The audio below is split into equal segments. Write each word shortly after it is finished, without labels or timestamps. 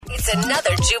It's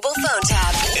another Jubal phone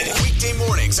tab. Weekday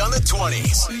mornings on the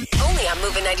 20s. Only on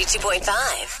Moving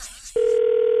 92.5.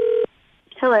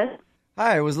 Hello.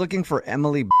 Hi, I was looking for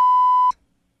Emily.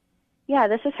 Yeah,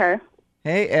 this is her.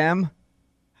 Hey, Em.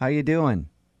 How you doing?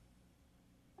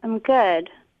 I'm good.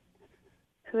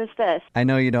 Who is this? I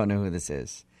know you don't know who this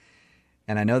is.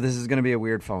 And I know this is going to be a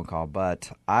weird phone call,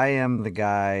 but I am the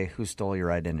guy who stole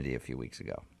your identity a few weeks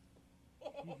ago.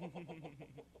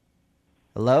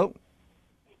 Hello?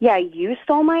 Yeah, you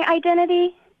stole my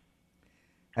identity?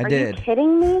 I Are did. you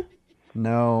kidding me?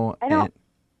 No. I don't...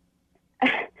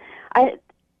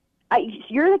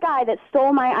 You're the guy that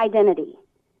stole my identity.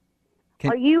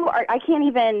 Can- I can't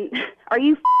even... Are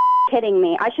you kidding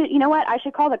me? You know what? I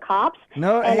should call the cops.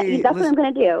 No, and hey, that's what I'm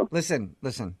going to do. Listen.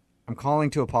 I'm calling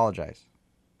to apologize.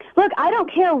 Look, I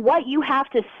don't care what you have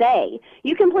to say.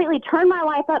 You completely turned my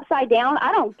life upside down.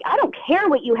 I don't care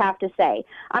what you have to say.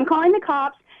 I'm calling the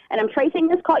cops and I'm tracing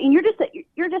this call. And you're just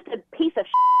a piece of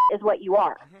shit, is what you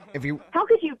are. How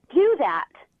could you do that?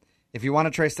 If you want to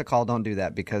trace the call, don't do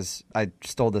that because I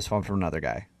stole this phone from another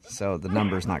guy. So the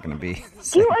number's not going to be.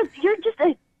 You're just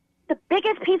the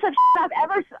biggest piece of shit I've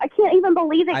ever. I can't even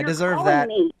believe that you're calling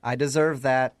me. I deserve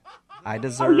that. Oh,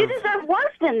 you deserve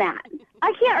worse than that.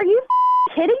 I can't. Are you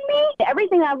kidding me?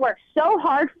 Everything I've worked so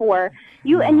hard for,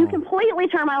 and you completely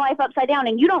turn my life upside down,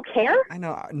 and you don't care? I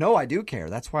know. No, I do care.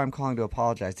 That's why I'm calling to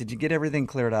apologize. Did you get everything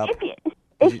cleared up?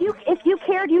 If you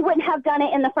cared, you wouldn't have done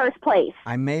it in the first place.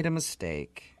 I made a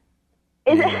mistake.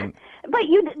 But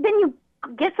you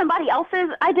get somebody else's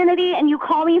identity and you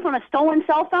call me from a stolen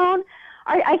cell phone?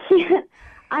 I can't.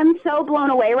 I'm so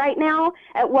blown away right now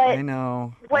at what. I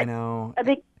know.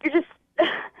 You're just.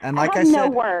 And like I said, no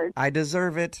words. I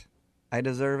deserve it.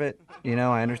 You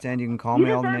know, I understand you can call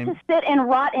me all the names. You deserve to sit and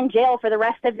rot in jail for the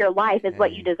rest of your life is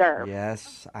what you deserve.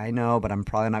 Yes, I know, but I'm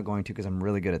probably not going to because I'm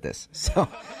really good at this. So,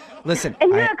 listen.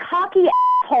 And you're a cocky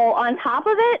asshole on top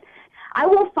of it. I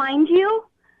will find you.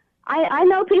 I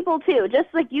know people too. Just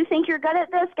like you think you're good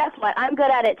at this, guess what? I'm good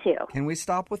at it too. Can we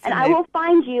stop with the name? I will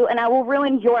find you and I will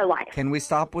ruin your life. Can we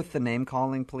stop with the name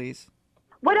calling, please?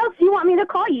 What else do you want me to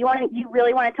call you? You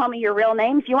really want to tell me your real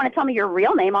name? If you want to tell me your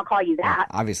real name, I'll call you that.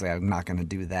 Well, obviously, I'm not going to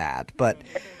do that, but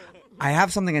I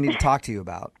have something I need to talk to you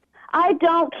about. I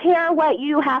don't care what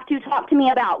you have to talk to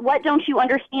me about. What don't you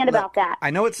understand about that?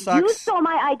 I know it sucks. You stole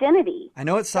my identity. I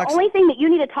know it sucks. The only thing that you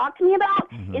need to talk to me about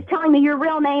is telling me your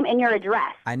real name and your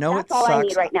address. I know That's it sucks. all I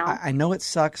need right now. I know it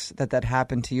sucks that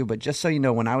happened to you, but just so you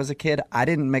know, when I was a kid, I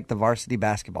didn't make the varsity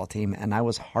basketball team, and I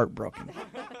was heartbroken.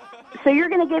 So you're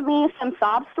going to give me some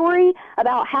sob story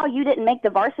about how you didn't make the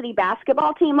varsity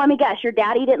basketball team? Let me guess, your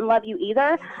daddy didn't love you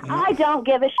either? I don't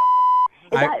give a shit.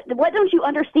 What don't you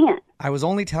understand? I was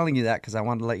only telling you that because I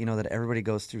wanted to let you know that everybody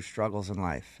goes through struggles in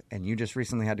life, and you just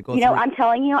recently had to go through... You know, I'm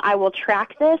telling you, I will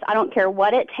track this. I don't care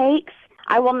what it takes.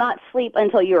 I will not sleep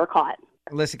until you are caught.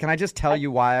 Listen, can I just tell you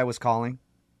why I was calling?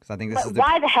 Because I think this is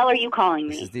why the hell are you calling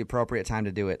me? This is the appropriate time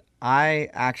to do it. I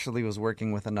actually was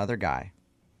working with another guy.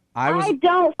 I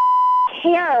don't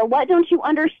care. What don't you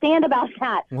understand about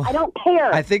that? Well, I don't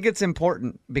care. I think it's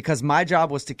important because my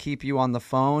job was to keep you on the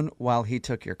phone while he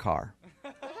took your car.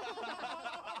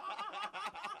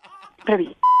 Better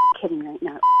be kidding right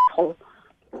now, asshole.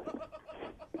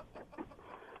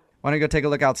 Why don't you go take a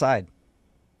look outside?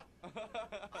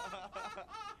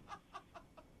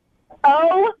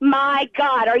 Oh my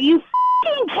God! Are you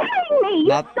kidding me?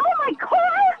 You stole my car.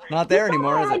 Not there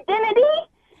anymore, is it? Identity.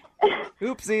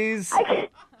 Oopsies.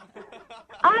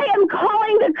 I am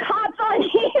calling the cops on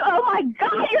you. Oh my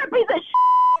God! You're a piece of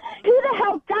shit. Who the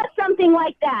hell does something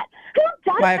like that? Who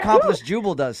does? My accomplice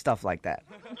Jubal does stuff like that.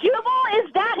 Jubal,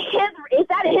 is that his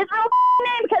real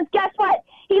name? Because guess what?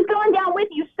 He's going down with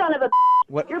you, son of a.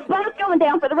 What? You're both going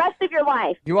down for the rest of your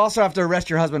life. You also have to arrest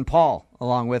your husband Paul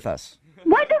along with us.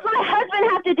 What does my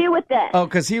husband have to do with this? Oh,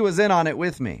 because he was in on it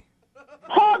with me.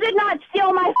 Paul did not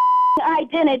steal my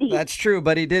identity. That's true,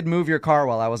 but he did move your car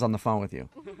while I was on the phone with you.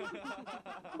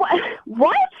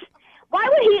 What? Why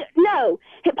would he? No.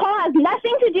 Paul has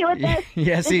nothing to do with this.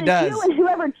 Yes, this he is does. You and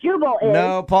whoever Jubal is.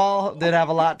 No, Paul did have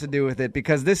a lot to do with it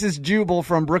because this is Jubal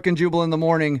from Brooke and Jubal in the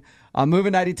Morning on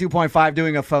Moving 92.5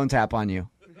 doing a phone tap on you.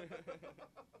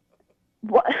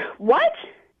 What?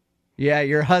 Yeah,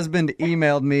 your husband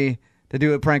emailed me to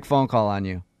do a prank phone call on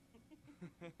you.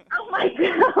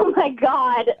 Oh my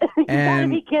God. You gotta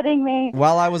be kidding me.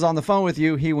 While I was on the phone with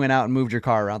you, he went out and moved your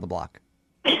car around the block.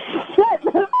 Shut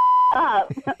the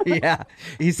up. Yeah.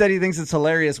 He said he thinks it's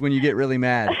hilarious when you get really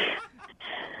mad.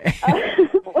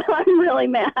 Well, I'm really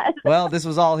mad. Well, this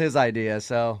was all his idea,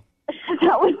 so.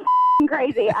 That was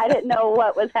crazy. I didn't know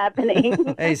what was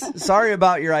happening. Hey, sorry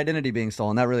about your identity being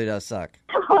stolen. That really does suck.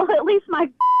 Well, at least my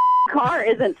car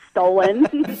isn't stolen.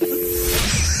 Wake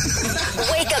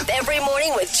up every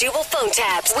morning with Jubal phone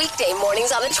tabs. Weekday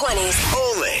mornings on the 20s.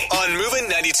 Only on Moving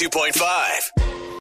 92.5.